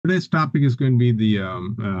Today's topic is going to be the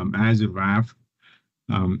Azure WAF.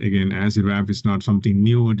 Again, Azure WAF is not something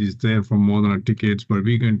new. It is there for more than a decade, but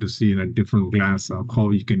we're going to see in a different glass of how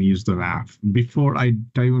you can use the WAF. Before I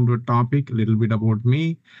dive into a topic, a little bit about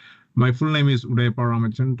me. My full name is Udaiappa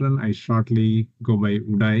Ramachandran. I shortly go by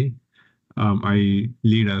Udai. I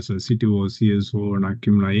lead as a CTO, CSO, and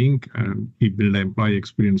Akumina Inc. And we build an employee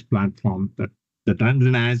experience platform that runs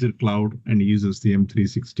in Azure cloud and uses the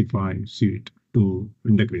M365 suite to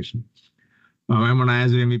integration. I'm on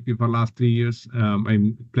Azure MVP for the last 3 years.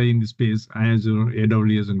 I'm playing the space Azure,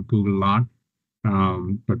 AWS, and Google a lot.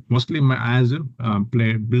 But mostly my Azure,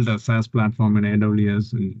 build a SaaS platform in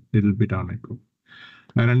AWS and a little bit on Echo.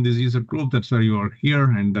 I run this user group. That's why you are here,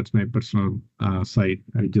 and that's my personal site.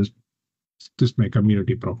 Just my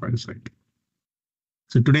community profile site.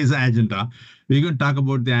 So today's agenda, we're going to talk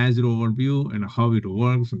about the Azure overview and how it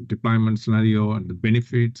works, and deployment scenario, and the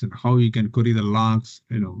benefits, and how you can query the logs,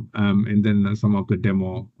 and then some of the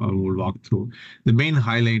demo we'll walk through. The main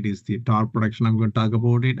highlight is the TAR production. I'm going to talk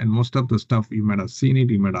about it, and most of the stuff you might have seen it,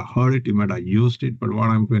 you might have heard it, you might have used it, but what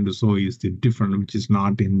I'm going to show is the different, which is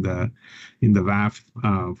not in the WAF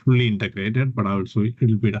fully integrated, but also a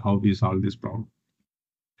little bit how we solve this problem.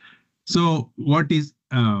 So what is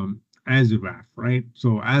Azure WAF, right?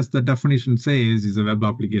 So as the definition says, is a web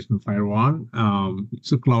application firewall.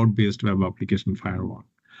 It's a cloud-based web application firewall.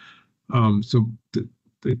 So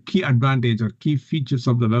the key advantage or key features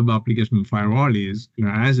of the web application firewall is,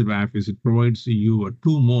 Azure WAF is it provides you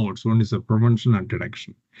two modes. One is a prevention and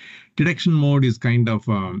detection. Detection mode is kind of,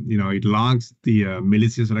 it logs the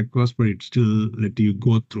malicious request, but it still let you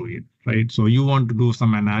go through it, right? So you want to do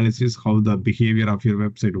some analysis, how the behavior of your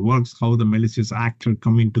website works, how the malicious actor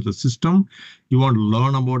come into the system. You want to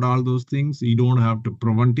learn about all those things. You don't have to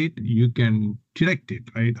prevent it. You can detect it,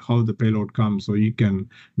 right? How the payload comes. So you can,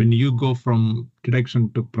 when you go from detection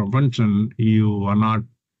to prevention, you are not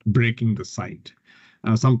breaking the site.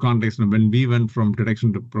 Some context, when we went from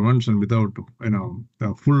detection to prevention without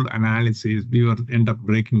the full analysis, we were end up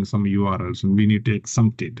breaking some URLs, and we need to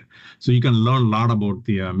exempt it. So you can learn a lot about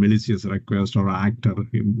the malicious request or actor,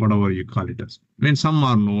 whatever you call it as. And some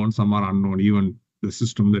are known, some are unknown, even the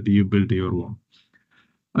system that you built your own.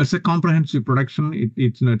 It's a comprehensive production.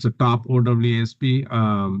 It's a top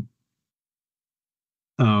OWASP.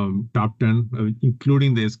 Top 10,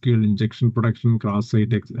 including the SQL injection production,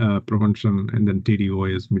 cross-site prevention, and then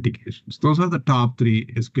DDoS mitigations. Those are the top 3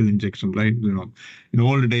 SQL injection, right? In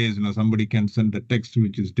old days, somebody can send a text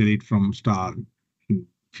which is delete from star.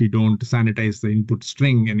 If you don't sanitize the input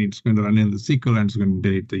string, and it's going to run in the SQL, and it's going to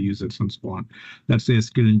delete the users and so on. That's the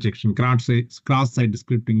SQL injection. Cross-site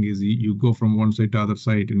scripting is you go from one site to other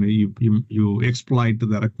site, you exploit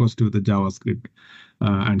the request with the JavaScript,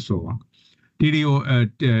 and so on.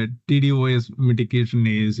 DDoS mitigation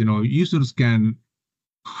is, users can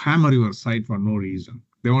hammer your site for no reason.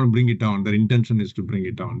 They want to bring it down. Their intention is to bring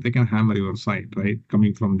it down. They can hammer your site, right?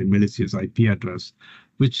 Coming from the malicious IP address,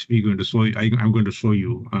 which we're going to show you. I'm going to show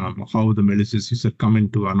you how the malicious user come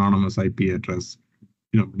into anonymous IP address,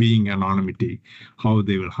 being anonymity, how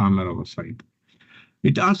they will hammer our site.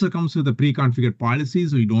 It also comes with a pre-configured policy,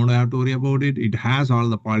 so you don't have to worry about it. It has all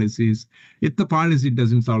the policies. If the policy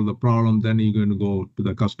doesn't solve the problem, then you're going to go to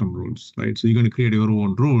the custom rules, right? So you're going to create your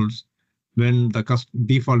own rules when the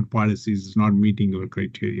default policies is not meeting your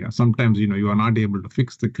criteria. Sometimes, you are not able to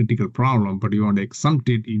fix the critical problem, but you want to exempt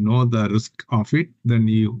it, the risk of it, then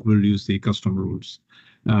you will use the custom rules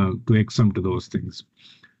to exempt those things.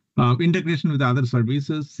 Integration with other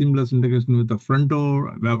services, seamless integration with the front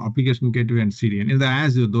door, web application gateway, and CDN. In the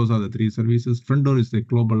Azure, those are the 3 services. Front door is the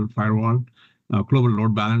global firewall, global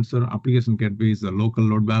load balancer. Application gateway is the local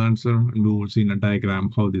load balancer, and we will see in a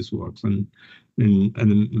diagram how this works. And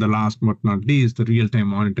then the last but not least, the real-time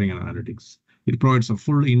monitoring and analytics. It provides a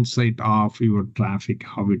full insight of your traffic,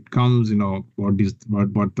 how it comes, what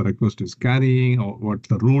the request is carrying, or what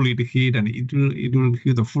the rule it hit, and it will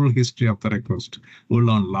give the full history of the request. We'll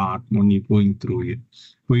learn a lot when you're going through it.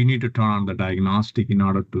 So you need to turn on the diagnostic in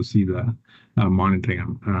order to see the monitoring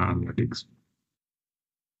and analytics.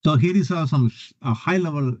 So here is a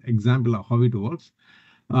high-level example of how it works.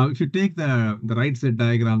 If you take the right side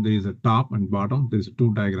diagram, there is a top and bottom. There's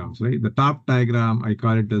 2 diagrams, right? The top diagram, I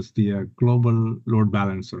call it as the global load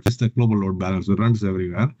balancer. It's the global load balancer, runs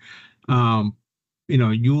everywhere.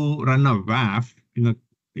 You run a WAF in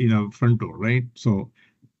a front door, right? So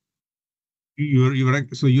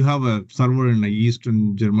you have a server in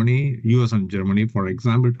Eastern Germany, US and Germany, for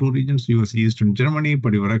example, 2 regions, US, East, and Germany,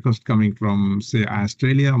 but your request coming from, say,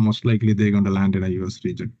 Australia, most likely they're going to land in a US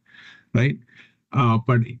region, right?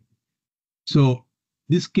 So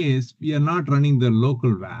this case, we are not running the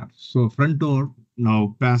local WAF. So front door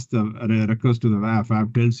now pass the request to the WAF.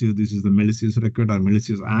 WAF tells you this is the malicious record or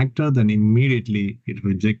malicious actor, then immediately it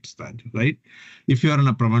rejects that, right? If you are in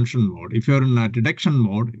a prevention mode, if you're in a detection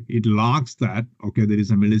mode, it logs that, okay, there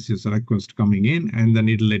is a malicious request coming in, and then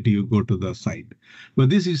it'll let you go to the site. But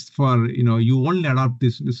this is for, you only adopt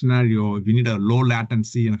this scenario if you need a low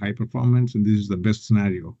latency and high performance, and this is the best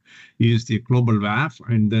scenario. You use the global WAF,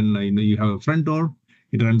 and then you have a front door.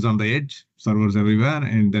 It runs on the edge, servers everywhere,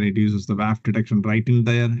 and then it uses the WAF detection right in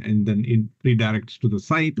there, and then it redirects to the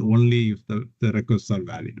site only if the requests are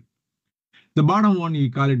valid. The bottom one,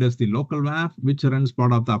 you call it as the local WAF, which runs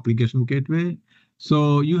part of the application gateway.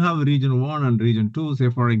 So you have region 1 and region 2, say,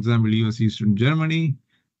 for example, US Eastern Germany,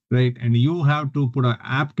 right? And you have to put an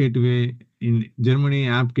app gateway in Germany,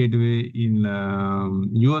 app gateway in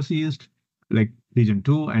US East, like region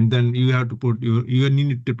 2, and then you have to put you need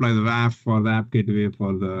to deploy the WAF for the app gateway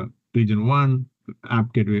for the region 1,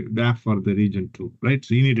 app gateway WAF for the region 2, right?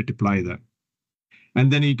 So you need to deploy that.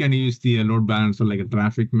 And then you can use the load balancer like a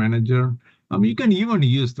traffic manager. You can even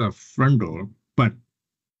use the front door, but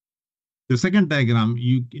the second diagram,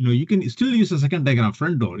 you can still use the second diagram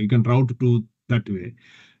front door. You can route to that way.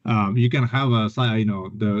 You can have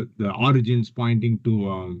the origins pointing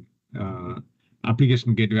to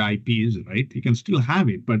application gateway IPs, right? You can still have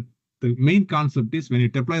it, but the main concept is when you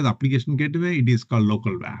deploy the application gateway, it is called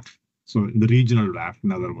local WAF. So the regional WAF,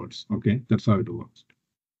 in other words, okay, that's how it works.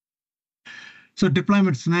 So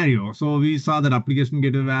deployment scenario. So we saw that application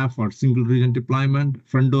gateway WAF for single region deployment,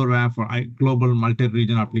 front door WAF for global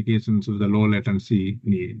multi-region applications with the low latency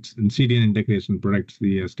needs, and CDN integration protects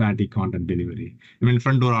the static content delivery. I mean,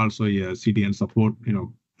 front door also CDN support,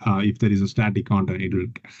 if there is a static content, it will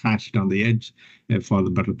hash it on the edge for the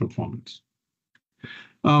better performance.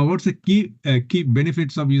 What's the key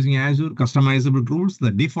benefits of using Azure? Customizable rules. The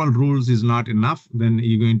default rules is not enough. Then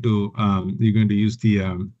you're going to use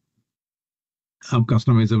the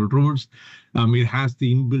customizable rules. It has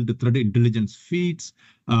the inbuilt threat intelligence feeds.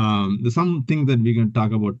 There's something that we can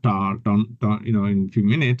talk about in a few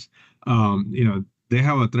minutes. They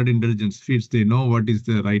have a threat intelligence feeds. They know what is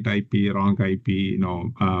the right IP, wrong IP,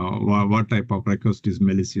 what type of request is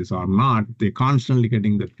malicious or not. They're constantly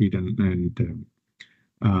getting the feed and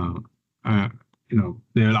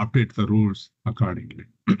they'll update the rules accordingly.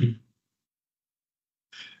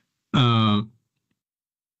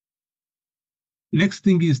 Next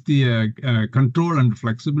thing is the control and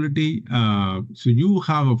flexibility. So you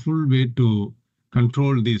have a full way to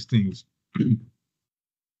control these things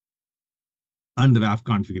on the WAF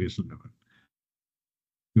configuration level.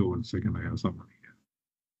 Give 1 second, I have somebody here.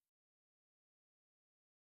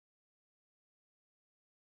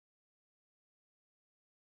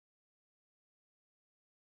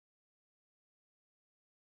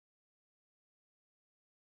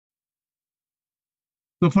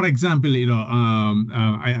 So for example,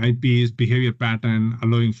 IPs, behavior pattern,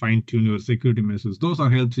 allowing fine-tune your security measures, those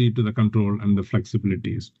are helps you to the control and the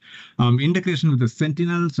flexibilities. Integration with the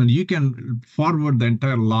Sentinels, and you can forward the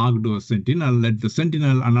entire log to a Sentinel, let the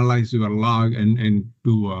Sentinel analyze your log and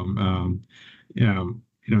do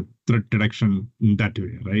threat detection in that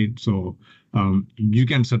way, right? So you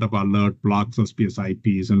can set up alert, block suspicious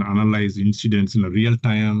IPs, and analyze incidents in real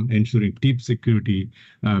time, ensuring deep security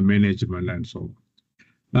management and so on.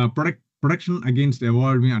 Protection against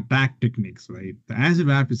evolving attack techniques, right? The Azure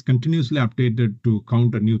WAF is continuously updated to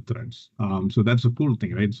counter new threats. So that's a cool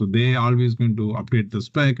thing, right? So they always going to update the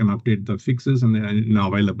spec and update the fixes, and they're now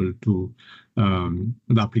available to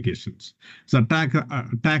the applications. So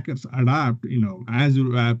attackers adapt, Azure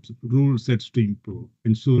WAF rule sets to improve,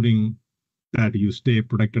 ensuring that you stay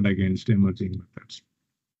protected against emerging methods.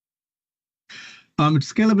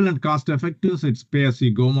 It's scalable and cost effective, so it's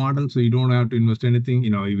pay-as-you-go model, so you don't have to invest anything.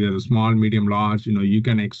 If you're small, medium, large, you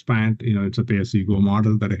can expand. It's a pay-as-you-go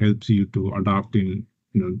model that helps you to adopt in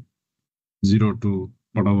 0 to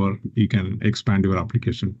whatever you can expand your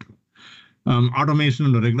application to. Automation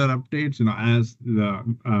and the regular updates, as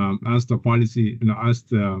the policy, as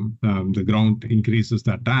the ground increases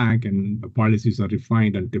the attack and the policies are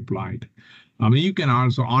refined and deployed. You can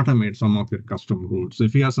also automate some of your custom rules. So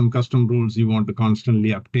if you have some custom rules you want to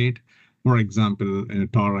constantly update, for example,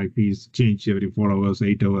 Tor IPs change every 4 hours,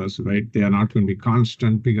 8 hours, right? They are not going to be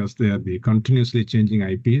constant because they are the continuously changing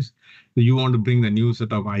IPs. So you want to bring the new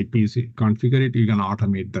set of IPs, configure it, you can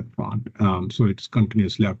automate that part. So it's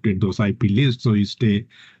continuously update those IP lists so you stay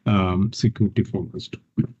security focused.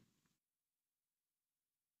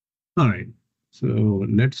 All right. So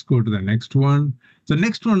let's go to the next one. So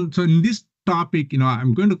in this topic,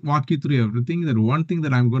 I'm going to walk you through everything. That one thing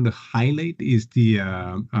that I'm going to highlight is the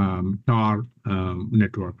Tor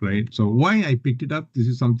network, right? So why I picked it up, this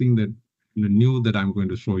is something that new that I'm going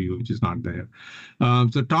to show you, which is not there.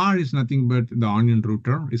 So Tor is nothing but the onion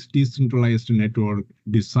router. It's decentralized network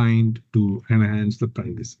designed to enhance the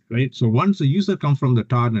privacy, right? So once a user comes from the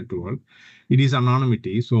Tor network, it is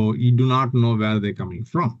anonymity, so you do not know where they're coming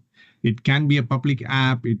from. It can be a public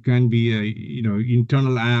app, it can be a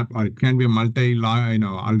internal app, or it can be a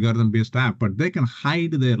algorithm-based app, but they can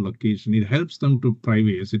hide their location. It helps them to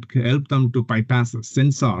privacy. It helps them to bypass the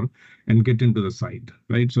sensor and get into the site,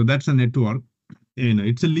 right? So that's a network.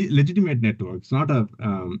 It's a legitimate network. It's not a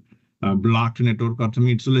blocked network or something.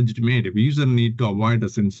 It's legitimate. If a user need to avoid the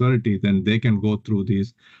censority, then they can go through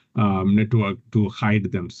this network to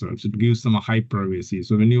hide themselves. It gives them a high privacy.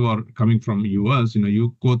 So when you are coming from US,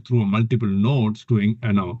 you go through multiple nodes to,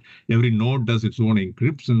 every node does its own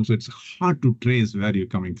encryption. So it's hard to trace where you're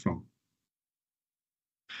coming from.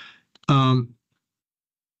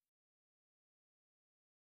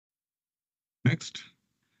 Next.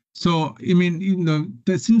 So,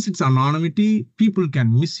 since it's anonymity, people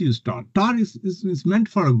can misuse Tor. Tor is meant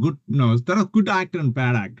for a good, there are good actor and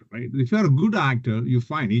bad actor, right? If you're a good actor, you're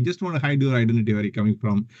fine. You just want to hide your identity where you're coming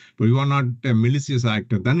from, but you are not a malicious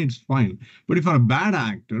actor, then it's fine. But if you're a bad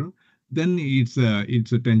actor, then it's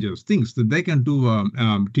a dangerous thing. So they can do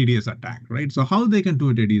TDS attack, right? So how they can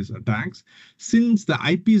do TDS attacks? Since the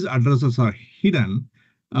IP's addresses are hidden,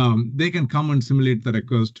 they can come and simulate the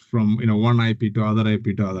request from one IP to other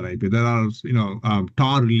IP to other IP. There are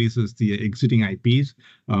Tor releases the exiting IPs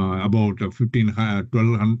about 1300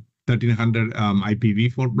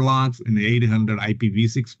 IPv4 blocks and 800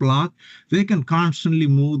 IPv6 block. They can constantly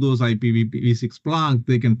move those IPv6 blocks.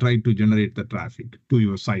 They can try to generate the traffic to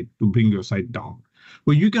your site to bring your site down.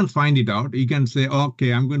 Well, you can find it out. You can say,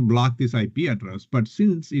 okay, I'm going to block this IP address. But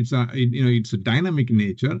since it's a dynamic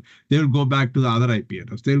nature, they'll go back to the other IP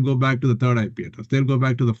address. They'll go back to the third IP address. They'll go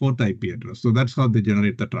back to the fourth IP address. So that's how they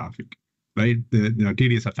generate the traffic, right? The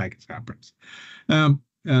TDS attack happens.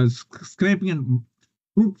 Scraping and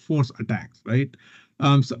brute force attacks, right?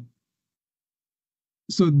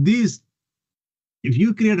 So these. If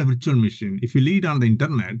you create a virtual machine, if you lead on the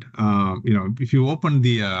internet, if you open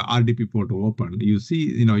the RDP port open, you see,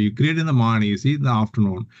 you create in the morning, you see in the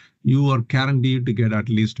afternoon, you are guaranteed to get at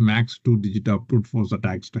least max 2-digit of brute force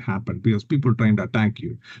attacks to happen because people are trying to attack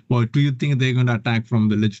you. Well, do you think they're going to attack from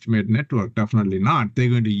the legitimate network? Definitely not. They're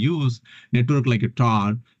going to use network like a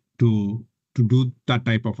Tor to do that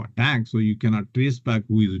type of attack, so you cannot trace back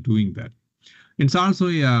who is doing that. It's also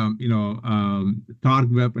dark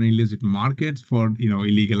web and illicit markets for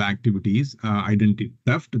illegal activities, identity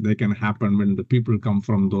theft. They can happen when the people come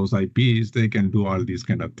from those IPs. They can do all these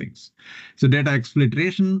kind of things. So data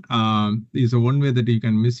exfiltration is one way that you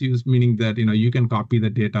can misuse, meaning that you can copy the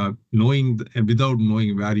data without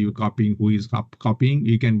knowing where you're copying, who is copying.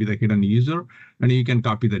 You can be the hidden user, and you can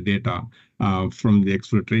copy the data from the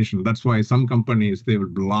exfiltration. That's why some companies, they will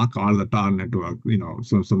block all the Tor network.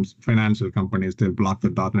 So some financial companies, they'll block the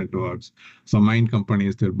Tor networks. Some mine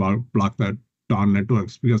companies, they'll block the Tor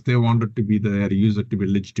networks because they wanted to be their user to be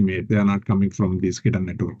legitimate. They are not coming from these hidden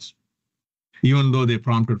networks. Even though they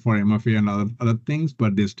prompted for MFA and other things,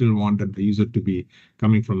 but they still wanted the user to be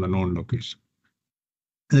coming from the known location.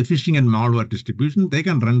 The phishing and malware distribution, they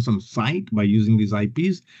can run some site by using these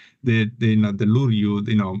IPs. They lure you,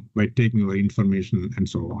 by taking your information and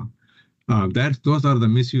so on. Those are the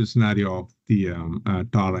misuse scenario of the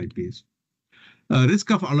Tor IPs.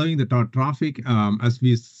 Risk of allowing the Tor traffic, as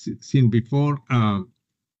we've seen before,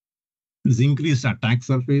 is increased attack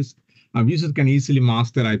surface. Users can easily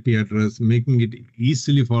mask their IP address, making it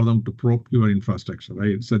easily for them to probe your infrastructure,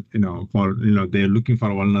 right? So, they're looking for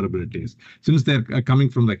vulnerabilities. Since they're coming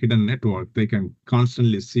from the hidden network, they can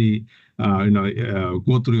constantly see,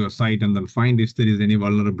 go through your site and then find if there is any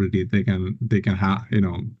vulnerability. They can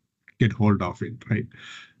get hold of it, right?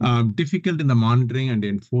 Difficult in the monitoring and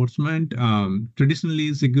enforcement.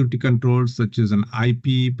 Traditionally, security controls such as an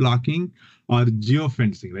IP blocking or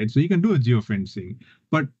geofencing, right? So you can do a geofencing,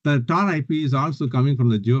 but the Tor IP is also coming from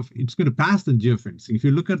the it's going to pass the geofencing. If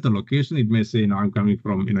you look at the location, it may say, I'm coming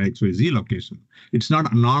from XYZ location. It's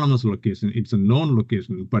not anonymous location, it's a known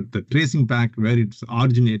location, but the tracing back where it's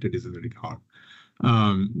originated is very hard.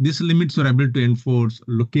 This limits your ability to enforce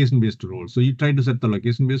location-based roles. So you try to set the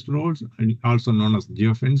location-based roles, also known as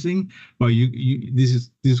geofencing, but this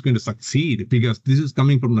is going to succeed because this is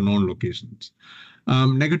coming from the known locations.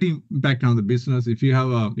 Negative impact on the business. If you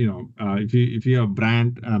have a if you have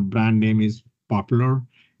brand name is popular,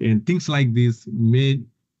 and things like this may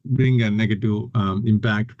bring a negative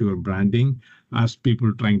impact to your branding as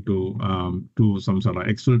people trying to do some sort of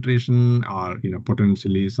exfiltration or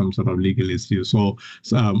potentially some sort of legal issue. So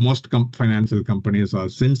most financial companies are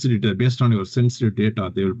sensitive based on your sensitive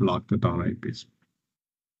data. They will block the tar IPs.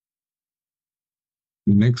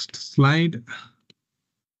 Next slide.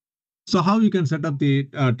 So how you can set up the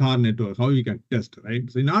tar network, how you can test, right?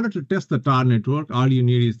 So in order to test the tar network, all you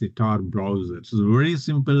need is the tar browser. So it's very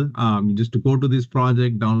simple. Just to go to this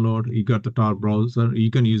project, download, you got the tar browser.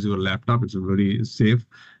 You can use your laptop. It's very safe.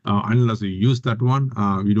 Unless you use that one,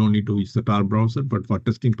 we don't need to use the tar browser, but for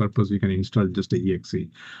testing purpose, you can install just a exe.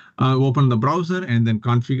 Open the browser and then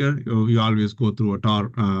configure. You always go through a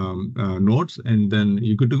tar nodes, and then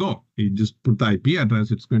you're good to go. You just put the IP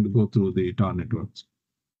address, it's going to go through the tar networks.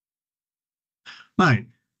 All right.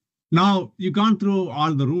 Now you've gone through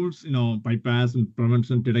all the rules, bypass and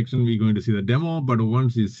prevention detection. We're going to see the demo, but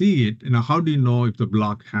once you see it, how do you know if the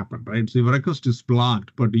block happened, right? So your request is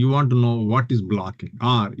blocked, but you want to know what is blocking,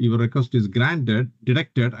 or your request is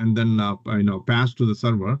detected, and then passed to the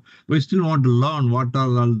server. But you still want to learn what are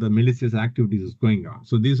all the malicious activities is going on.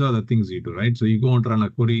 So these are the things you do, right? So you go and run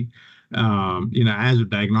a query, Azure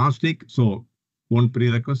diagnostic. So one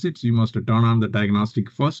prerequisite, you must turn on the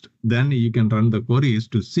diagnostic first. Then you can run the queries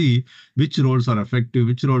to see which roles are effective,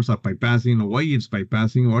 which roles are bypassing, why it's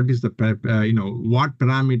bypassing, what is the what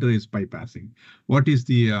parameter is bypassing, what is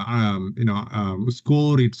the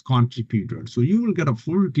score it's contributed. So you will get a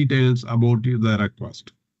full details about the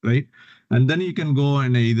request, right? And then you can go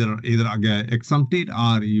and either exempt it,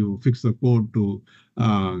 or you fix the code to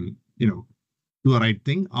do the right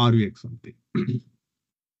thing, or you exempt it.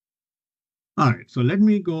 All right, so let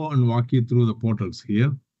me go and walk you through the portals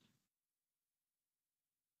here.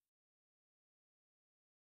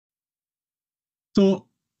 So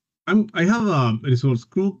I have a resource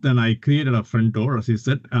group, then I created a front door. As I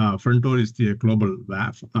said, front door is the global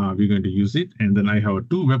WAF. We're going to use it. And then I have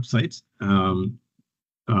two websites,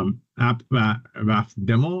 app WAF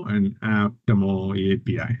demo and app demo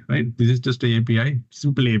API, right? This is just an API,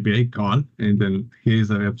 simple API call. And then here's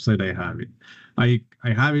the website I have it. I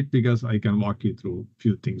have it because I can walk you through a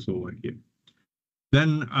few things over here.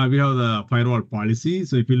 Then we have the firewall policy.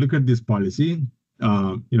 So if you look at this policy,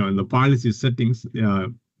 in the policy settings,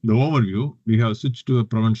 the overview, we have switched to a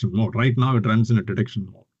prevention mode. Right now, it runs in a detection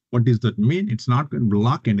mode. What does that mean? It's not going to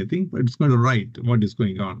block anything, but it's going to write what is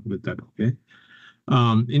going on with that, okay?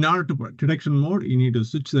 In order to detection mode, you need to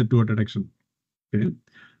switch that to a detection, okay?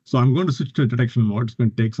 So I'm going to switch to a detection mode. It's going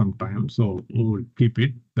to take some time. So we'll keep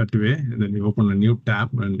it that way. And then we open a new tab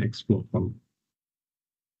and explore.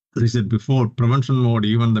 As I said before, prevention mode,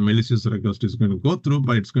 even the malicious request is going to go through,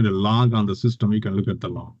 but it's going to log on the system. You can look at the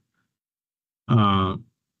log.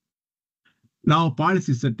 Now,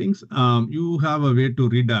 policy settings, you have a way to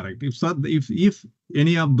redirect. If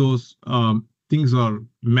any of those things are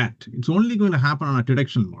met, it's only going to happen on a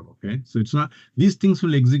detection mode, okay? So it's not, these things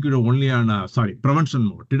will execute only on prevention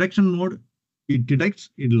mode. Detection mode, it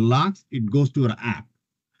detects, it logs, it goes to an app.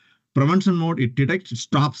 Prevention mode, it detects, it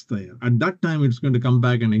stops there. At that time, it's going to come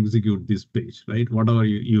back and execute this page, right? Whatever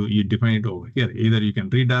you define it over here. Either you can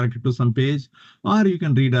redirect it to some page, or you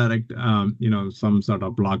can redirect, some sort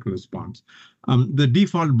of block response. The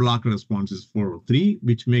default block response is 403,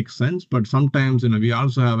 which makes sense. But sometimes, we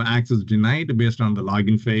also have access denied based on the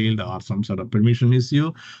login failed or some sort of permission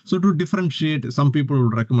issue. So to differentiate, some people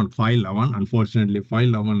would recommend 511. Unfortunately,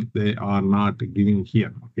 511, they are not giving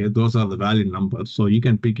here. Okay, those are the valid numbers. So you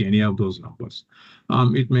can pick any of those numbers.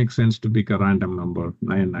 It makes sense to pick a random number,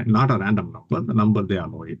 99, not a random number, the number they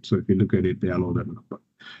allow it. So if you look at it, they allow that number.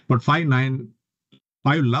 But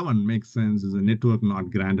 511 makes sense is a network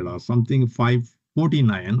not granted or something.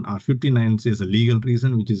 549 or 59 says a legal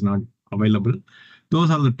reason which is not available.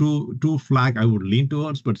 Those are the two flag I would lean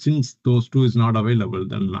towards, but since those two is not available,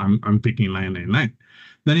 then I'm picking 999.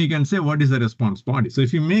 Then you can say what is the response body. So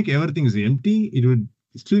if you make everything is empty, it would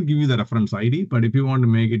still give you the reference ID. But if you want to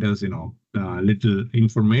make it as little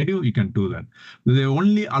informative, you can do that. They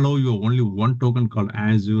only allow you only one token called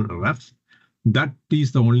Azure WAF. That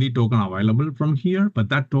is the only token available from here, but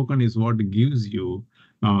that token is what gives you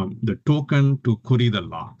the token to query the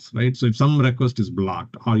logs, right? So if some request is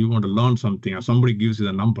blocked, or you want to learn something, or somebody gives you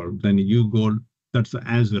the number, then you go, that's the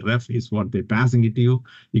Azure Ref is what they're passing it to you.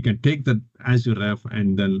 You can take the Azure Ref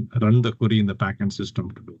and then run the query in the backend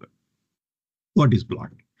system to do that. What is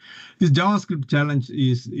blocking? This JavaScript challenge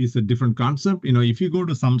is a different concept. If you go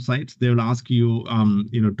to some sites, they will ask you,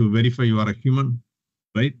 to verify you are a human,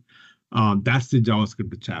 right? That's the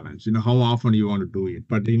JavaScript challenge. How often you want to do it.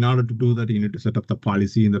 But in order to do that, you need to set up the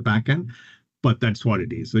policy in the backend. but that's what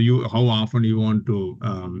it is. So how often you want to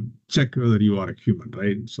check whether you are a human,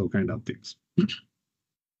 right? So kind of things.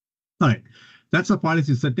 All right. That's the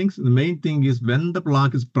policy settings. The main thing is when the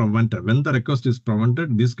block is prevented, when the request is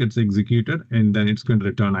prevented, this gets executed, and then it's going to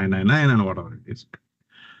return 999 and whatever it is.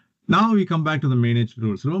 Now we come back to the managed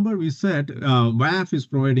rules. Remember, we said WAF is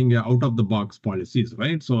providing out-of-the-box policies,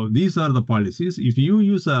 right? So these are the policies. If you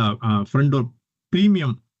use a front door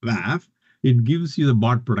premium WAF, it gives you the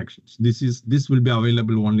bot protections. This will be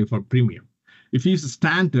available only for premium. If you use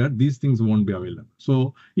standard, these things won't be available.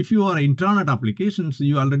 So if you are internet applications,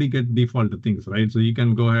 you already get default things, right? So you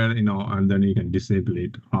can go ahead, and then you can disable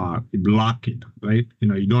it or block it, right?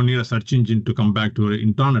 You don't need a search engine to come back to an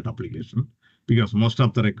internet application, because most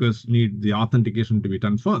of the requests need the authentication to be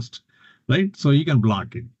done first, right? So you can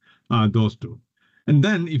block it, those two. And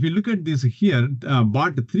then if you look at this here,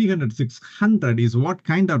 bot 300/600 is what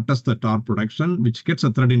kind of does the tar protection, which gets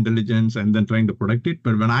a threat intelligence and then trying to protect it.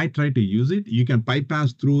 But when I try to use it, you can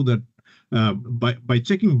bypass through that by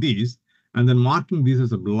checking these and then marking this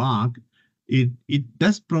as a block. It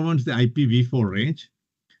does prevent the IPv4 range,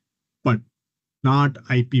 but not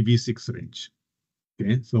IPv6 range.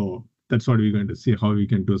 Okay, so that's what we're going to see how we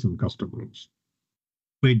can do some custom rules.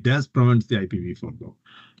 But it does prevent the IPv4 though.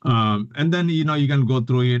 And then, you can go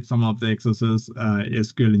through it, some of the XSS,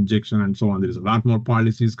 SQL injection, and so on. There's a lot more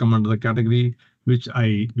policies come under the category, which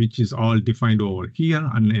is all defined over here.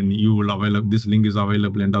 And you will available, this link is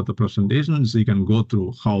available end of the presentation. So you can go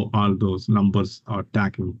through how all those numbers are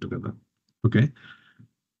tagging together. Okay.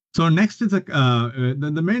 So next is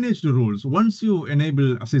the managed rules. Once you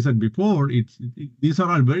enable, as I said before, these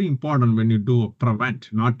are all very important when you do prevent,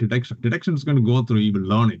 not detection. Detection is going to go through, you will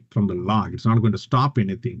learn it from the log. It's not going to stop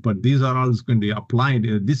anything, but these are all going to be applied.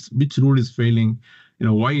 Which rule is failing,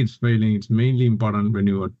 why it's failing. It's mainly important when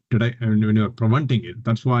you are preventing it.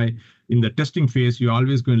 That's why in the testing phase, you're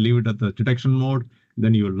always going to leave it at the detection mode.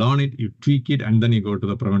 Then you learn it, you tweak it, and then you go to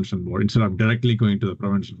the prevention mode instead of directly going to the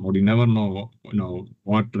prevention mode. You never know,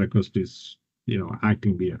 what request is,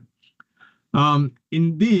 acting there.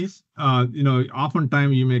 In these,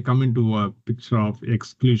 oftentimes you may come into a picture of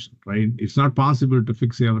exclusion, right? It's not possible to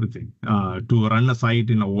fix everything, to run a site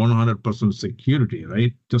in a 100% security,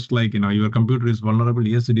 right? Just like, your computer is vulnerable.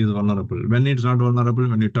 Yes, it is vulnerable. When it's not vulnerable,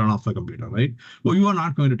 when you turn off the computer, right? Well, you are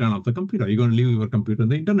not going to turn off the computer. You're going to leave your computer in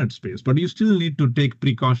the internet space, but you still need to take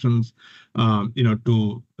precautions,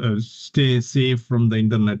 to stay safe from the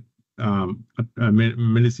internet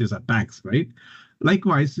malicious attacks, right?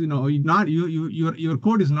 Likewise, your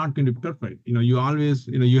code is not going to be perfect. You always,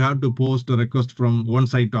 you have to post a request from one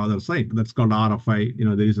site to other site. That's called RFI.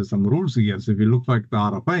 There is some rules here. So if you look like the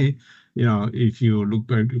RFI, if you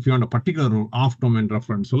want a particular off domain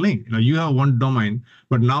reference link, you have one domain,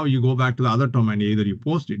 but now you go back to the other domain, either you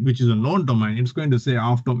post it, which is a known domain, it's going to say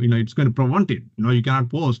off domain, it's going to prevent it. You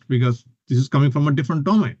cannot post because this is coming from a different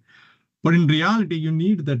domain. But in reality, you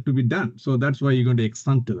need that to be done. So that's why you're going to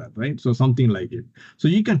exempt to that, right? So something like it. So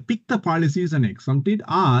you can pick the policies and exempt it,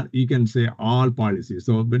 or you can say all policies.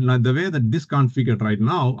 So but the way that this configured right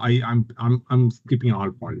now, I'm skipping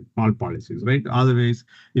all policies, right? Otherwise,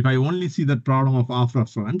 if I only see that problem of off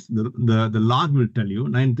reference, the log will tell you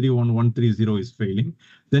 931.130 is failing.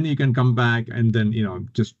 Then you can come back and then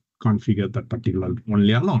just configure that particular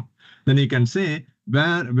only alone. Then you can say,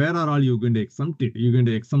 where are all you going to exempt it? You're going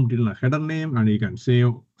to exempt it in a header name, and you can say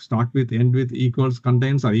start with, end with, equals,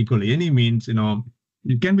 contains, or equal any means.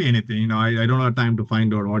 It can be anything. I don't have time to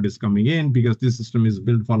find out what is coming in because this system is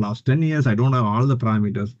built for last 10 years. I don't have all the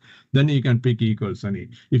parameters. Then you can pick equals any.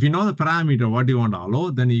 If you know the parameter, what you want to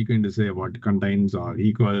allow, then you're going to say what contains or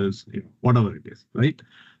equals, whatever it is, right?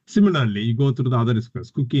 Similarly, you go through the other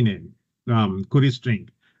requests, cookie name, query string.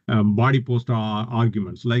 Body post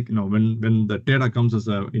arguments, like when the data comes as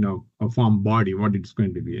a form body, what it's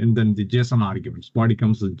going to be, and then the JSON arguments, body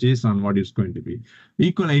comes as JSON, what it's going to be.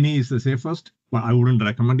 Equal any is the safest, but I wouldn't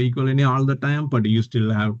recommend equal any all the time. But you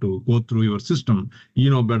still have to go through your system.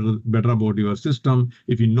 Better about your system.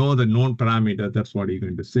 If you know the known parameter, that's what you're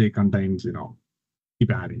going to say. Contains,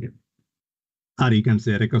 keep adding it. Or you can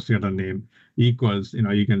say request header name equals,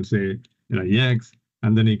 you can say X.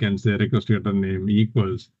 And then you can say request header name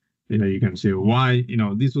equals, you can say Y,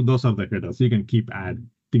 those are the headers. You can keep add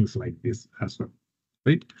things like this as well,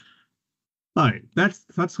 right? All right, that's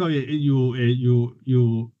how you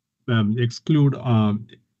exclude on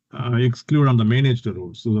the managed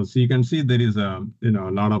rules. So you can see there is a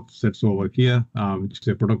lot of sets over here, which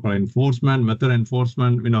is protocol enforcement, method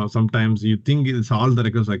enforcement. Sometimes you think it's all the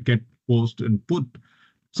requests that get post and put.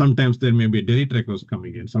 Sometimes there may be a delete request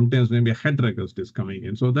coming in. Sometimes maybe a head request is coming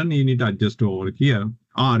in. So then you need to adjust over here.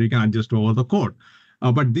 or you can adjust over the code.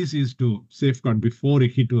 But this is to safeguard before you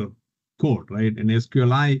hit your code, right? And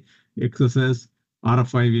SQLi, XSS,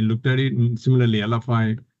 RFI, we looked at it, and similarly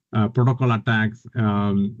LFI, protocol attacks,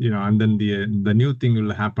 and then the new thing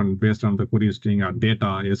will happen based on the query string or data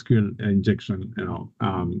SQL injection.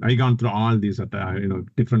 I gone through all these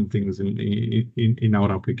different things in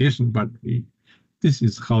our application, but this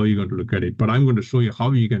is how you're going to look at it. But I'm going to show you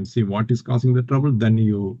how you can see what is causing the trouble. Then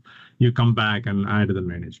you come back and add the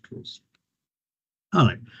managed rules. All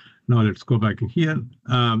right. Now let's go back here.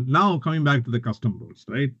 Now coming back to the custom rules,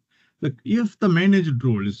 right? If the managed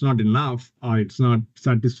rule is not enough or it's not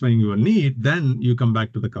satisfying your need, then you come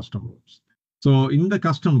back to the custom rules. So in the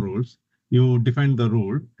custom rules, you define the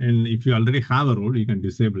rule, and if you already have a rule, you can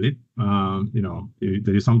disable it. If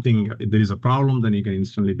there is a problem, then you can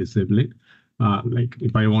instantly disable it. Like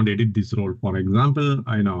if I want to edit this role, for example,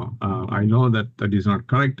 I know that is not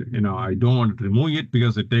correct. I don't want to remove it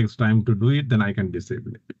because it takes time to do it. Then I can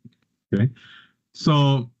disable it. Okay.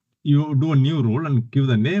 So you do a new rule and give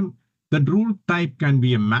the name. That rule type can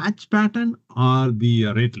be a match pattern or the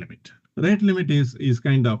rate limit. Rate limit is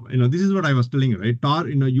kind of, this is what I was telling you, right? Tor,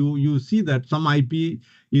 you see that some IP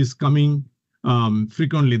is coming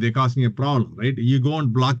frequently, they're causing a problem, right? You go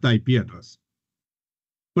and block the IP address.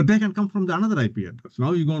 But they can come from the another IP address.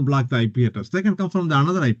 Now you go and block the IP address. They can come from the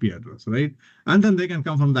another IP address, right? And then they can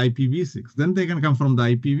come from the IPv6. Then they can come from the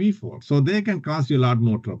IPv4. So they can cause you a lot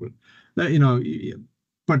more trouble.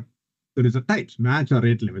 But there is a types, match or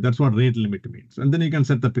rate limit. That's what rate limit means. And then you can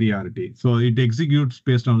set the priority. So it executes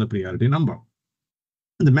based on the priority number.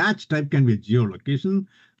 The match type can be a geolocation,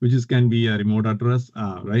 which can be a remote address,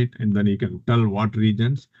 right? And then you can tell what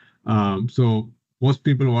regions. So most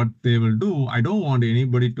people, what they will do, I don't want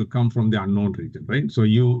anybody to come from the unknown region, right? So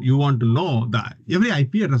you want to know that every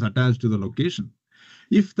IP address attached to the location.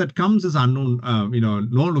 If that comes as unknown,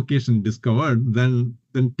 no location discovered, then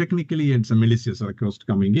technically it's a malicious request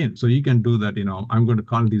coming in. So you can do that. I'm going to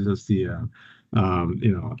call this as the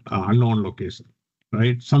unknown location,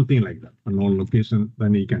 right? Something like that, unknown location.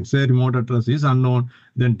 Then you can say remote address is unknown,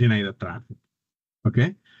 then deny the traffic.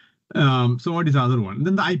 Okay. So what is the other one?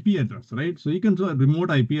 Then the IP address, right? So you can do a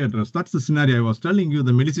remote IP address. That's the scenario I was telling you,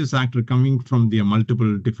 the malicious actor coming from the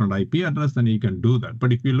multiple different IP address, then you can do that.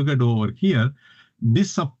 But if you look at over here,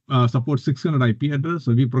 this supports 600 IP address.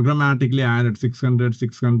 So we programmatically added 600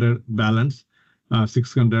 balance,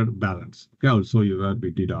 600 balance. Okay, I'll show you where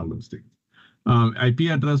we did all those things.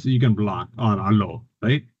 IP address you can block or allow,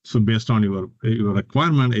 right? So based on your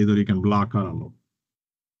requirement, either you can block or allow.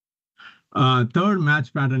 Third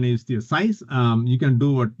match pattern is the size. You can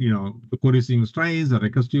do what, the query string size, a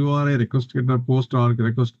request URI, request getter, post arc,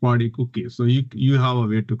 request body, cookie. So you have a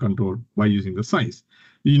way to control by using the size.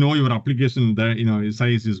 Your application that,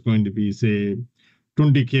 size is going to be, say,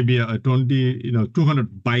 20 KB,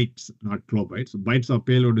 200 bytes, not kilobytes. So bytes of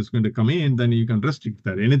payload is going to come in, then you can restrict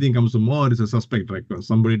that. Anything comes to more is a suspect request.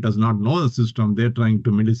 Somebody does not know the system, they're trying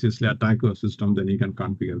to maliciously attack your system, then you can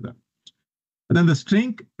configure that. And then the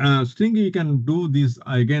string, you can do these,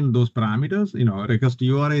 again, those parameters, request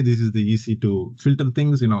URI, this is the easy to filter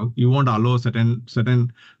things, you want to allow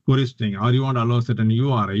certain query string, or you want to allow certain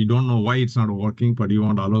URI, you don't know why it's not working, but you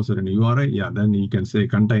want to allow certain URI, yeah, then you can say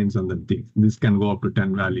contains and then things. This can go up to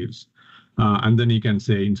 10 values. And then you can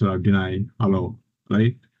say instead of deny, allow,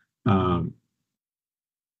 right? So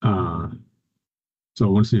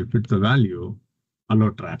once you fit the value,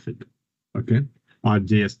 allow traffic, okay? Or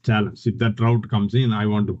JS challenge. If that route comes in, I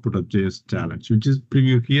want to put a JS challenge, which is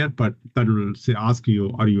preview here, but that will say, ask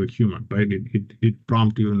you, are you a human, right? It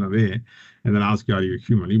prompt you in a way and then ask you, are you a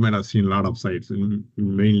human? You might have seen a lot of sites, and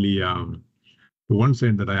mainly the one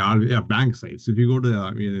site that I always, bank sites. If you go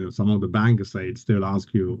to some of the bank sites, they'll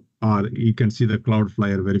ask you, or you can see the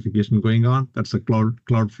Cloudflare verification going on. That's a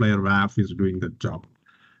Cloudflare WAF is doing that job.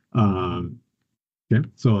 Okay,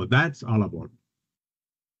 so that's all about.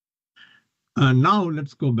 Now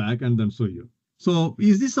let's go back and then show you. So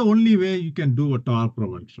is this the only way you can do a Tor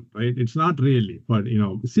prevention, right? It's not really, but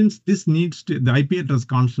since this needs to, the IP address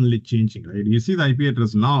constantly changing, right? You see the IP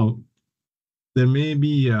address now, there may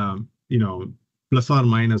be, plus or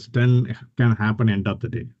minus 10 can happen end of the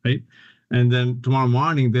day, right? And then tomorrow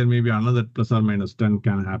morning, there may be another plus or minus 10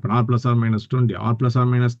 can happen, or plus or minus 20, or plus or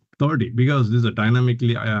minus 30, because this is a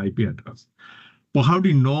dynamically IP address. But how do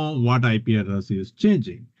you know what IP address is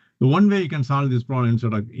changing? The one way you can solve this problem,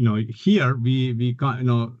 instead of, here we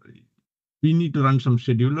need to run some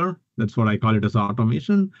scheduler. That's what I call it as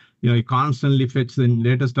automation. You constantly fetch the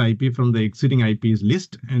latest IP from the exiting IPs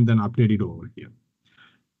list and then update it over here.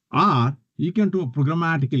 Or you can do it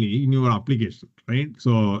programmatically in your application, right?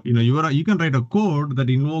 So, you can write a code that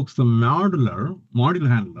invokes the module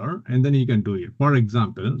handler, and then you can do it. For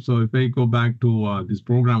example, so if I go back to this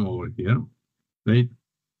program over here, right?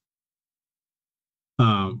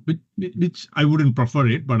 Which I wouldn't prefer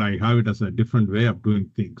it, but I have it as a different way of doing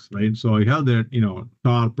things, right? So I have that,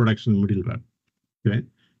 tar production middleware, okay?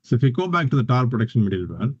 So if we go back to the tar production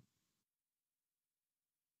middleware,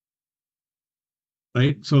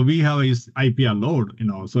 right? So we have is IPR load,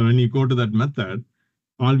 so when you go to that method,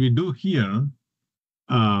 all we do here,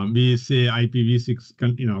 we say IPv6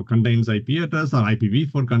 contains IP address, or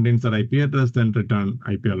IPv4 contains that IP address, then return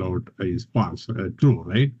IPR load is false, true,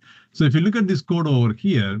 right? So if you look at this code over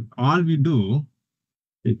here, all we do,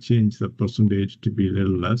 it change the percentage to be a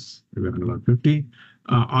little less, maybe 150.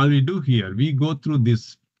 All we do here, we go through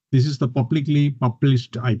this. This is the publicly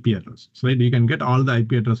published IP address. So right, you can get all the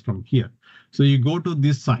IP address from here. So you go to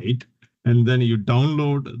this site, and then you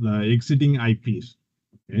download the exiting IPs.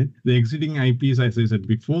 Okay? The exiting IPs, as I said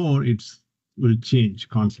before, will change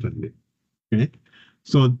constantly. Okay,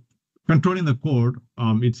 so controlling the code,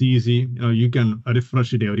 it's easy. You can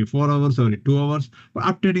refresh it every 4 hours, every 2 hours. But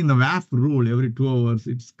updating the WAF rule every 2 hours,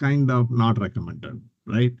 it's kind of not recommended,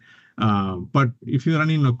 right? But if you're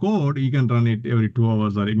running a code, you can run it every 2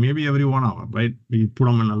 hours or maybe every 1 hour, right? You put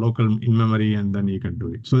them in a local in-memory, and then you can do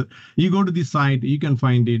it. So you go to the site, you can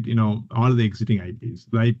find it, all the exiting IPs,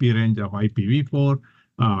 the IP range of IPv4,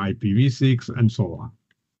 IPv6, and so on.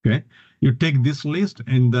 Okay, you take this list,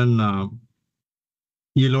 and then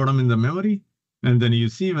you load them in the memory, and then you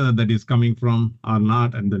see whether that is coming from or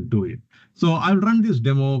not, and then do it. So I'll run this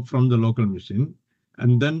demo from the local machine,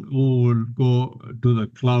 and then we will go to the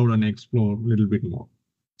cloud and explore a little bit more.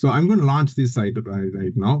 So I'm going to launch this site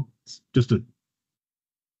right now. It's just a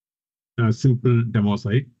simple demo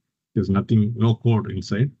site. There's nothing, no code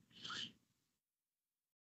inside.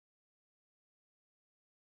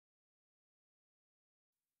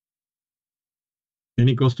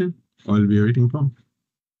 Any question I'll be waiting for?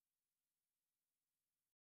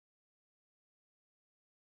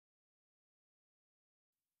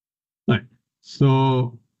 Right.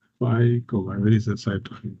 So if I go, where is the site?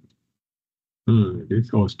 It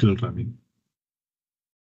is still running.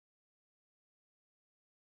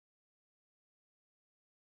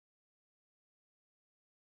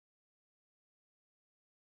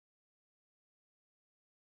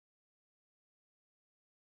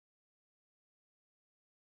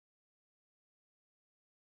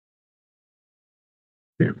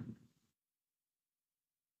 Okay.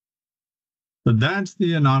 So that's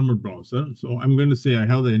the normal browser. So I'm going to say I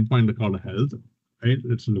have the endpoint called health, right?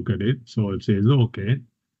 Let's look at it. So it says, okay,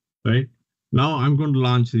 right? Now I'm going to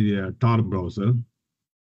launch the Tor browser.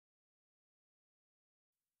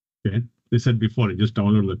 Okay, they said before, just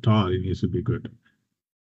download the Tor, it needs to be good.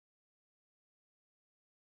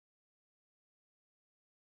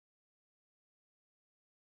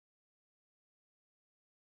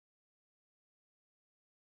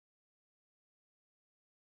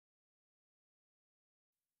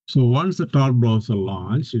 So once the Tor browser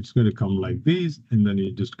launches, it's going to come like this, and then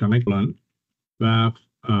you just connect on WAF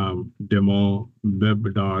demo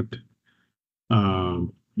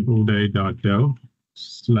web.udai.dev/health.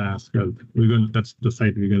 That's the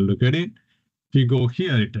site we're going to look at it. If you go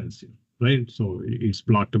here, it tells you, right? So it's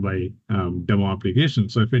blocked by demo application.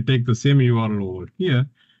 So if I take the same URL over here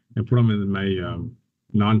and put them in my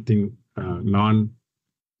non-Tor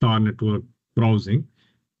network browsing,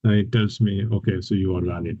 it tells me, okay, so you are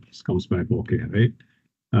valid. It comes back okay, right?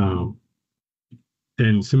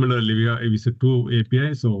 And similarly, we said 2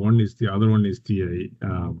 APIs. So the other one is the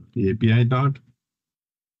API dot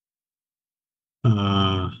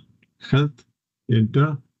health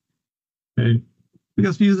enter. And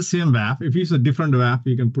because we use the same WAF, if you use a different WAF,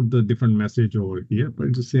 you can put the different message over here, but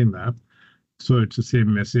it's the same WAF. So it's the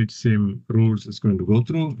same message, same rules it's going to go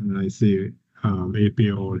through. And I say API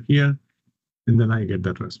over here, and then I get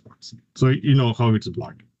that response. So you know how it's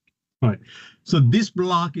blocked. All right. So this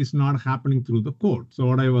block is not happening through the code. So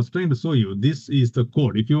what I was trying to show you, this is the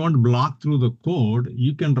code. If you want to block through the code,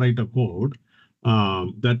 you can write a code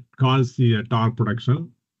that calls the Tor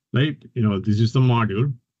production, right? This is the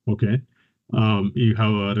module. Okay. You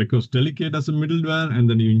have a request delegate as a middleware, and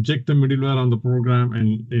then you inject the middleware on the program,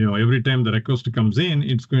 and every time the request comes in,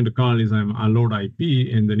 it's going to call is allowed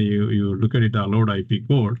IP, and then you look at it allowed IP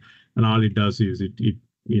code, and all it does is it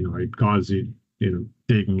calls it,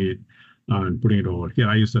 taking it and putting it over here.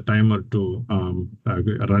 I use the timer to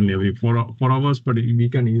run every 4 hours, but we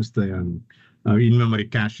can use the in-memory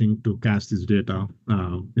caching to cache this data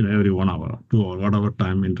every 1 hour, 2 hour, whatever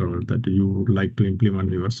time interval that you would like to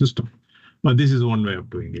implement in your system. But this is one way of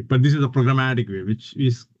doing it. But this is a programmatic way, which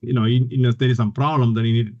is, if there is some problem, then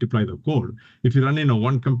you need to deploy the code. If you run in a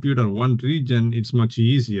one computer, one region, it's much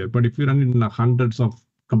easier. But if you run in hundreds of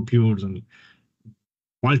computers and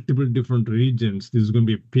multiple different regions, this is going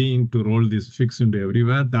to be a pain to roll this fix into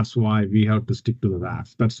everywhere. That's why we have to stick to the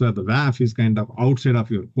WAF. That's why the WAF is kind of outside of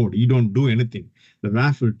your code. You don't do anything. The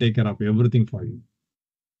WAF will take care of everything for you.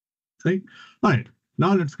 Right? All right.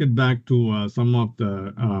 Now let's get back to some of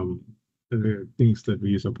the things that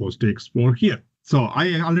we are supposed to explore here. So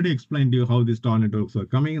I already explained to you how these Tor networks are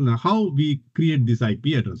coming and how we create these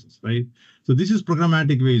IP addresses, right? So this is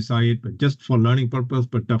programmatic way you saw it, but just for learning purpose,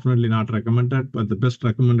 but definitely not recommended. But the best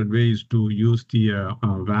recommended way is to use the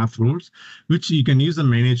WAF rules, which you can use the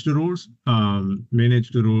managed rules.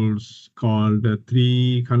 Managed rules called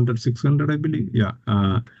 300, 600, I believe. Yeah.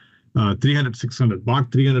 300, 600.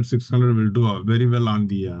 Bot 300, 600 will do very well on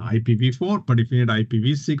the IPv4, but if you need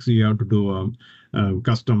IPv6, you have to do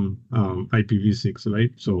custom IPv6,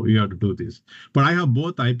 right? So you have to do this. But I have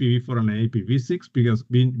both IPv4 and IPv6 because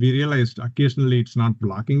we realized occasionally it's not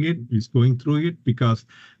blocking it, it's going through it because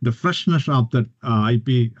the freshness of that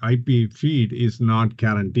IP feed is not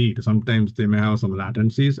guaranteed. Sometimes they may have some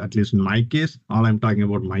latencies, at least in my case. All I'm talking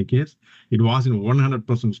about my case. It wasn't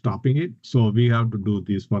 100% stopping it. So we have to do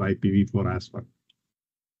this for IPv4 as well.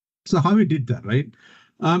 So how we did that, right?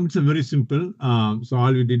 It's a very simple. So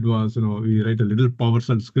all we did was, we write a little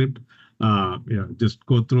PowerShell script. Just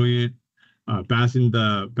go through it, pass in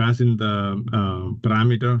the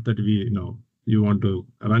parameter that you want to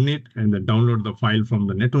run it, and then download the file from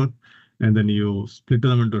the network, and then you split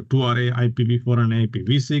them into two array, IPv4 and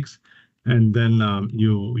IPv6, and then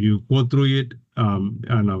you go through it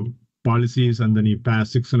and policies, and then you pass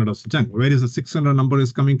 600 as chunk. Where is the 600 number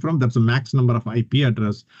is coming from? That's the max number of IP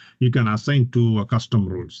address you can assign to custom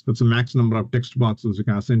rules. That's the max number of text boxes you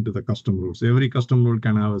can assign to the custom rules. Every custom rule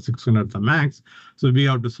can have a 600 the max. So we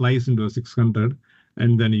have to slice into a 600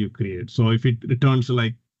 and then you create. So if it returns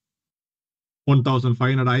like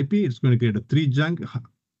 1500 IP, it's going to create a 3 chunk,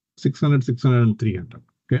 600, 600, and 300.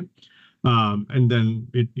 Okay. And then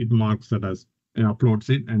it marks that as uploads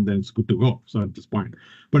it, and then it's good to go. So at this point,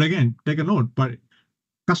 but again, take a note, but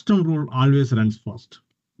custom rule always runs first.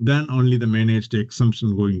 Then only the managed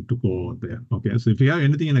exemption going to go over there. Okay, so if you have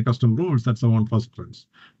anything in a custom rules, that's the one first runs.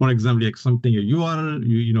 For example, exempting a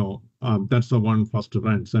URL, that's the one first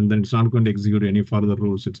runs, and then it's not going to execute any further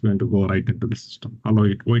rules. It's going to go right into the system. Allow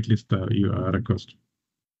it whitelist the request.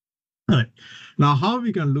 All right. Now, how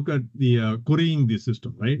we can look at the querying the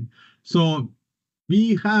system, right? So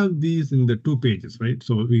we have these in the 2 pages, right?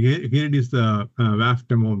 So here it is the WAF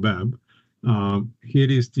demo web. Here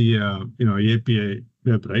is the API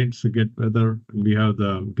web, right? So get weather. We have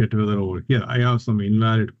the get weather over here. I have some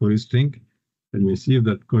invalid query string. Let me see if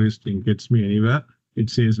that query string gets me anywhere. It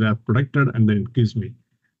says WAF protected, and then it gives me,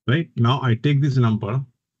 right? Now I take this number.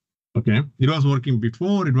 Okay, it was working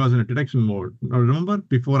before. It was in a detection mode. Now remember,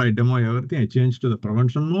 before I demo everything, I changed to the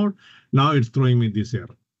prevention mode. Now it's throwing me this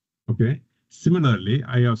error. Okay. Similarly,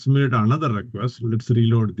 I have submitted another request. Let's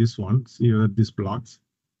reload this one, see whether this blocks.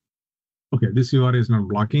 Okay, this URI is not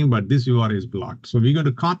blocking, but this URI is blocked. So we're going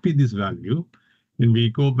to copy this value, and we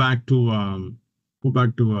go back to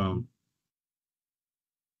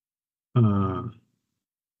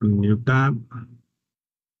new tab.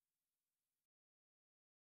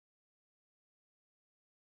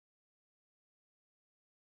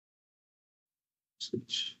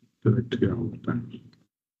 Switch directly all the time.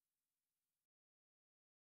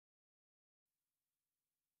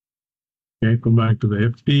 Okay, go back to the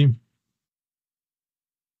FT.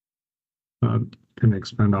 Can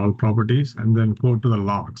expand all properties and then go to the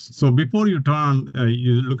logs. So before you turn,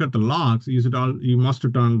 you look at the logs, you must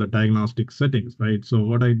turn the diagnostic settings, right? So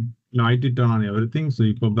what I did turn on everything. So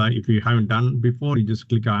you go back, if you haven't done before, you just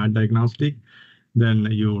click add diagnostic, then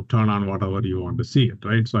you turn on whatever you want to see it,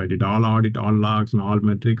 right? So I did all audit, all logs and all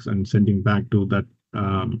metrics and sending back to that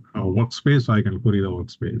workspace so I can query the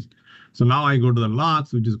workspace. So now I go to the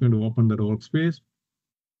logs, which is going to open that workspace,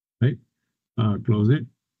 right? Close it.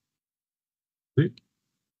 See?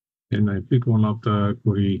 And I pick one of the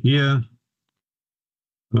query here,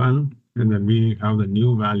 run, and then we have the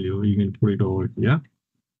new value. You can put it over here,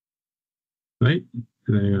 right? And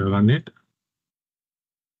then you run it.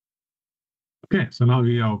 Okay, so now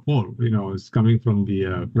we have 4. It's coming from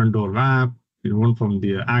the front door WAF, one from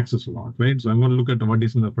the access log, right? So I'm going to look at what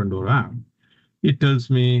is in the front door WAF. It tells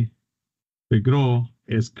me we grow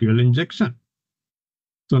SQL injection.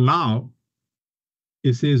 So now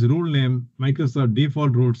it says rule name Microsoft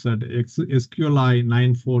default root set SQLi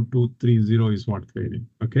 94230 is what query.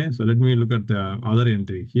 Okay, so let me look at the other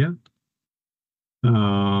entry here.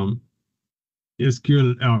 SQL,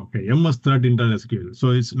 okay, MS Threat Intel SQL. So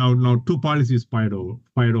it's now two policies fired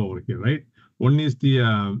over here, right? One is the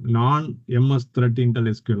non-MS Threat Intel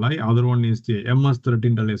SQLi, other one is the MS Threat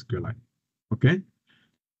Intel SQLi. Okay.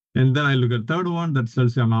 And then I look at third one that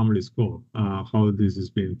tells the anomaly score, how this has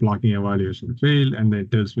been blocking evaluation failed, and then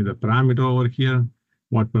it tells me the parameter over here,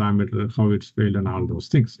 what parameter, how it's failed, and all those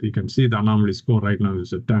things. You can see the anomaly score right now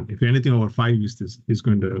is at 10. If anything over 5 is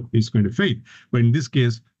going to fail. But in this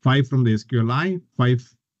case, 5 from the SQLi,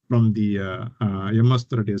 5 from the MS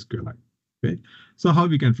threat SQLi. Okay. So how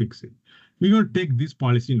we can fix it? We're going to take this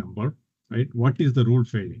policy number, right? What is the rule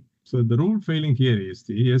failing? So the rule failing here is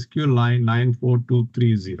the SQLi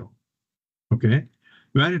 94230, okay,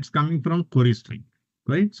 where it's coming from query string,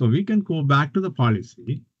 right? So we can go back to the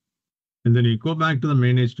policy, and then you go back to the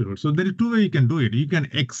managed rules. So there are two ways you can do it. You can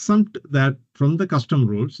exempt that from the custom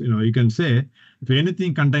rules. You can say if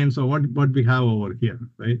anything contains, so what we have over here,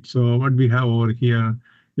 right? So what we have over here,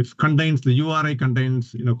 if contains the URI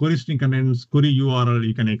contains, query string contains query URL,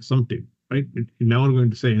 you can exempt it, right? It's never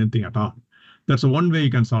going to say anything at all. That's one way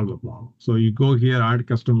you can solve the problem. So you go here, add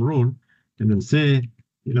custom rule, and then say,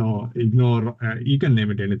 ignore, you can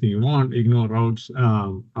name it anything you want, ignore routes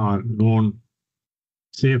or known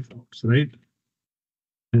safe routes, right?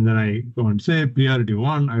 And then I go and say priority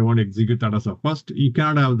 1, I want to execute that as a first. You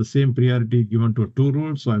cannot have the same priority given to 2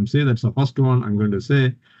 rules. So I'm saying that's the first one. I'm going to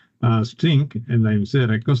say string, and I'm say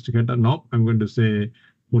request header. No, I'm going to say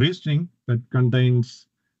query string that contains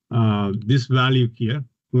this value here,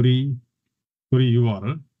 query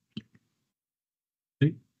URL,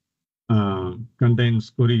 right? Contains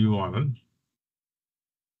query URL.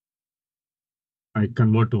 I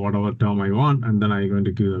convert to whatever term I want, and then I'm going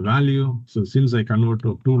to give the value. So since I convert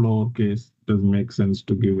to two lowercase, it doesn't make sense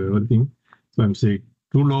to give everything. So I'm saying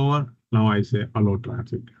two lower. Now I say allow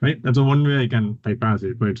traffic, right? That's the one way I can bypass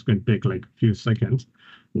it, but it's going to take like a few seconds.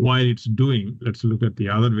 While it's doing, let's look at the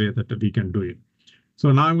other way that we can do it.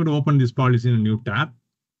 So now I'm going to open this policy in a new tab.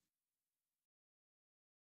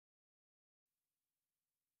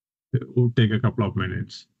 It will take a couple of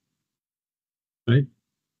minutes, right?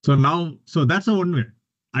 So now, so that's a one way.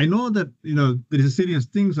 I know that, there is serious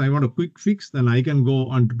things I want a quick fix, then I can go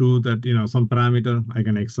on to do that, some parameter, I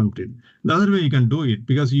can exempt it. The other way you can do it,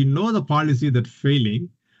 because the policy that's failing,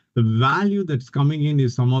 the value that's coming in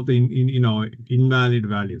is some of the invalid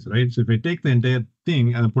values, right? So if I take the entire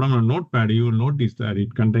thing and put on a notepad, you will notice that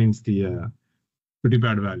it contains the pretty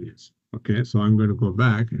bad values. Okay, so I'm going to go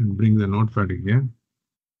back and bring the notepad here.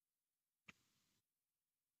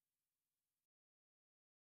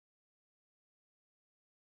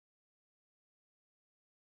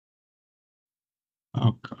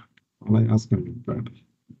 Okay, I'll ask a notepad.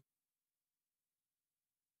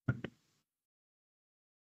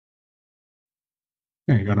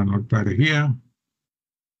 Okay, I got a notepad here.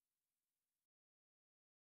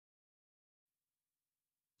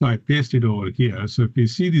 So I paste it over here. So if you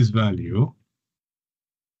see this value,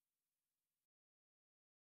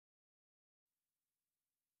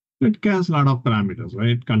 it has a lot of parameters,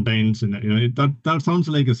 right? Contains, that sounds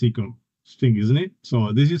like a SQL string, isn't it?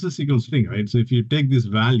 So this is a SQL string, right? So if you take this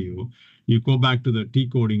value, you go back to the T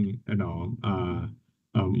coding,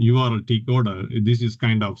 URL T coder, this is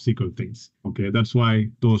kind of SQL things. Okay, that's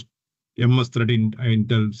why those MS threat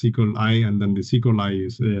Intel SQLi, and then the SQLi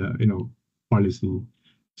is, policy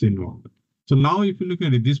is involved. So now if you look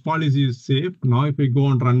at it, this policy is safe. Now if I go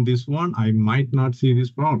and run this one, I might not see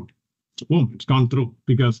this problem. Boom, it's gone through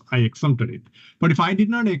because I exempted it. But if I did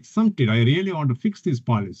not exempt it, I really want to fix this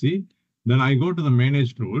policy, then I go to the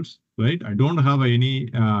managed rules, right? I don't have any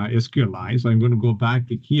SQLi, so I'm going to go back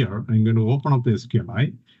here. I'm going to open up the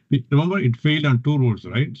SQLi. Remember, it failed on 2 rules,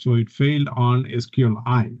 right? So it failed on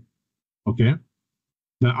SQLi, okay?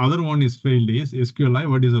 The other one is failed is SQLi.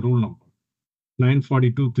 What is the rule number?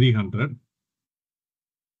 942.300.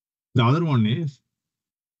 The other one is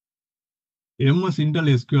MS Intel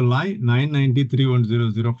SQLi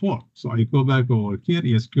 993.1004. So I go back over here,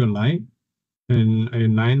 SQLi and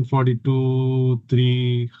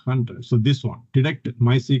 942.300. So this one, detect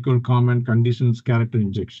MySQL comment conditions character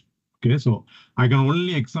injection. Okay, so I can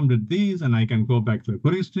only exempt these, and I can go back to the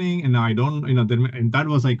query string, and I don't, and that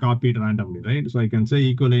was I copied randomly, right? So I can say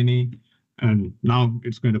equal any, and now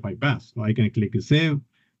it's going to bypass. So I can click save,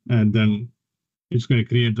 and then it's going to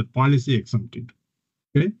create the policy exempted.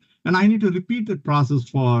 Okay. And I need to repeat that process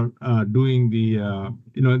for doing the,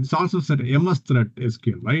 it's also set MS threat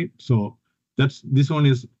SQL, right? So this one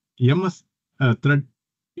is MS threat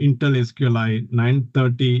Intel SQLi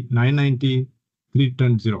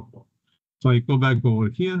 990.310.04. So I go back over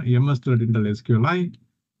here, MS threat Intel SQLi.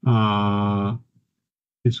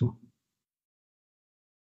 This one.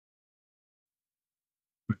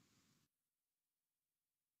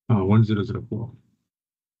 Uh, 1004.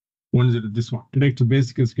 This one. Detect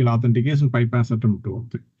basic SQL authentication, bypass attempt 2.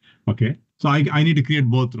 Okay. So I need to create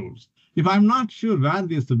both rules. If I'm not sure where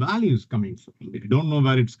this value is coming from, I don't know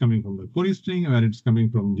where it's coming from the query string, where it's coming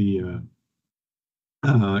from the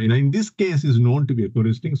in this case is known to be a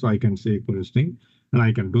query string, so I can say query string, and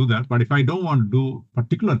I can do that. But if I don't want to do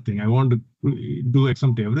particular thing, I want to do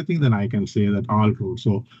exempt everything, then I can say that all rules.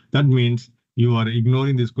 So that means you are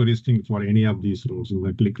ignoring this query string for any of these rules. And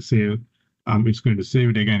I click save. It's going to save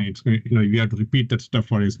it again. It's going, you have to repeat that stuff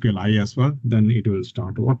for SQLi as well. Then it will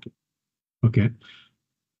start working. Okay.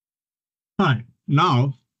 All right.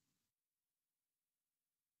 Now,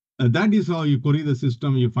 that is how you query the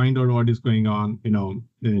system. You find out what is going on,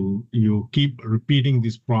 and you keep repeating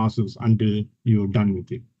this process until you're done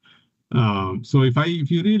with it. So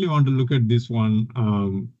if you really want to look at this one,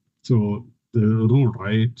 so the rule,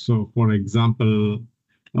 right? So for example,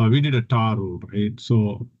 we did a tar rule, right?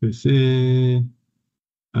 So we say,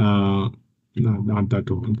 no, not that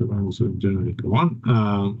one, the one so generic one.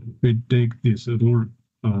 We take this rule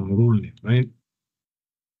name, right?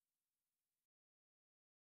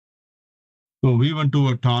 So we went to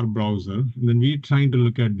a tar browser, and then we're trying to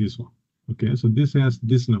look at this one. Okay, so this has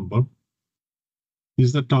this number. This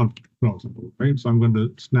is the tar browser, right? So I'm going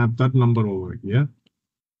to snap that number over here.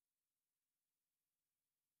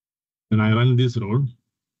 And I run this rule.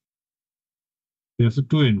 There's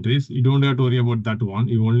 2 entries. You don't have to worry about that one.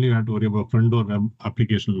 You only have to worry about front door web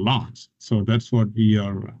application logs. So that's what we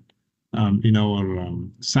are in our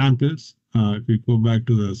samples. If we go back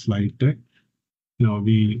to the slide deck,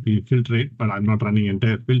 we filter it, but I'm not running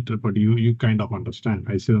entire filter, but you kind of understand.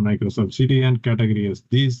 I say the Microsoft CDN category as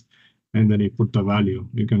this, and then you put the value.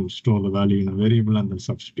 You can store the value in a variable and then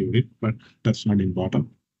substitute it, but that's not important.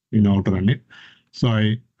 You know how to run it. So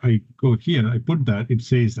I go here, I put that, it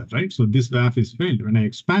says that, right? So this WAF is failed. When I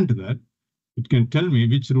expand to that, it can tell me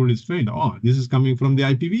which rule is failed. Oh, this is coming from the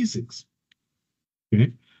IPv6.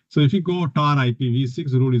 Okay. So if you go tar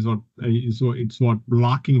IPv6 rule is what, so it's what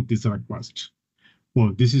blocking this request.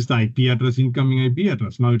 Well, this is the IP address, incoming IP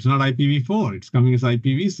address. Now it's not IPv4, it's coming as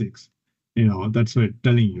IPv6. That's what it's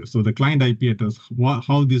telling you. So the client IP address,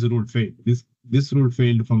 how this rule failed. This rule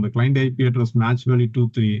failed from the client IP address match value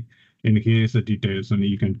 23, and here is the details, and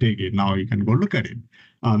you can take it. Now you can go look at it.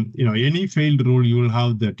 Any failed rule, you will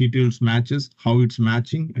have the details matches, how it's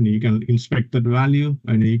matching, and you can inspect that value,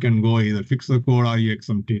 and you can go either fix the code or you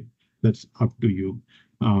exempt it. That's up to you.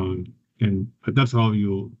 And that's how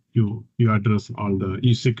you address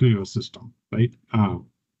you secure your system, right?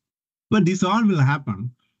 But this all will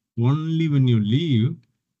happen only when you leave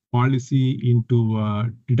policy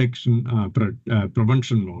into detection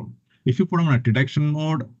prevention mode. If you put them on a detection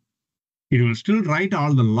mode, it will still write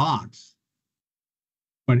all the logs,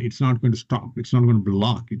 but it's not going to stop. It's not going to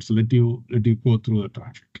block. It's let you go through the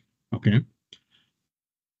traffic. Okay.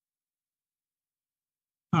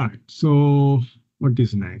 All right. So what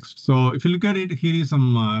is next? So if you look at it, here is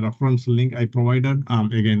some reference link I provided.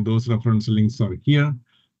 Again, those reference links are here.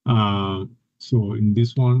 So in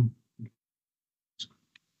this one,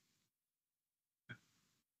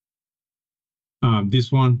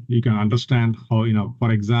 this one, you can understand how,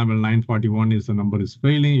 for example, 941 is the number is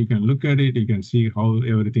failing. You can look at it. You can see how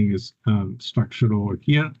everything is structured over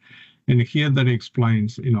here. And here that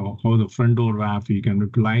explains, how the front door WAF, you can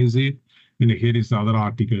utilize it. And here is the other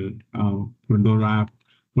article, front door WAF.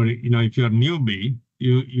 But, if you're a newbie,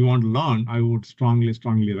 you want to learn, I would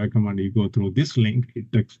strongly recommend you go through this link. It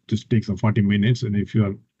just takes 40 minutes. And if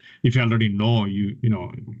you already know, you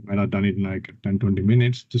might have done it in like 10, 20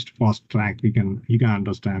 minutes, just fast track, you can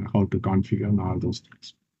understand how to configure and all those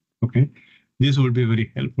things. Okay. This will be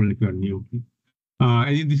very helpful if you're new.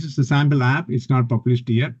 I think this is the sample app. It's not published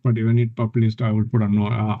yet, but when it published, I will put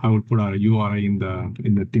a URI in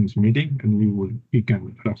the Teams meeting, and we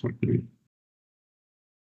can refer to it.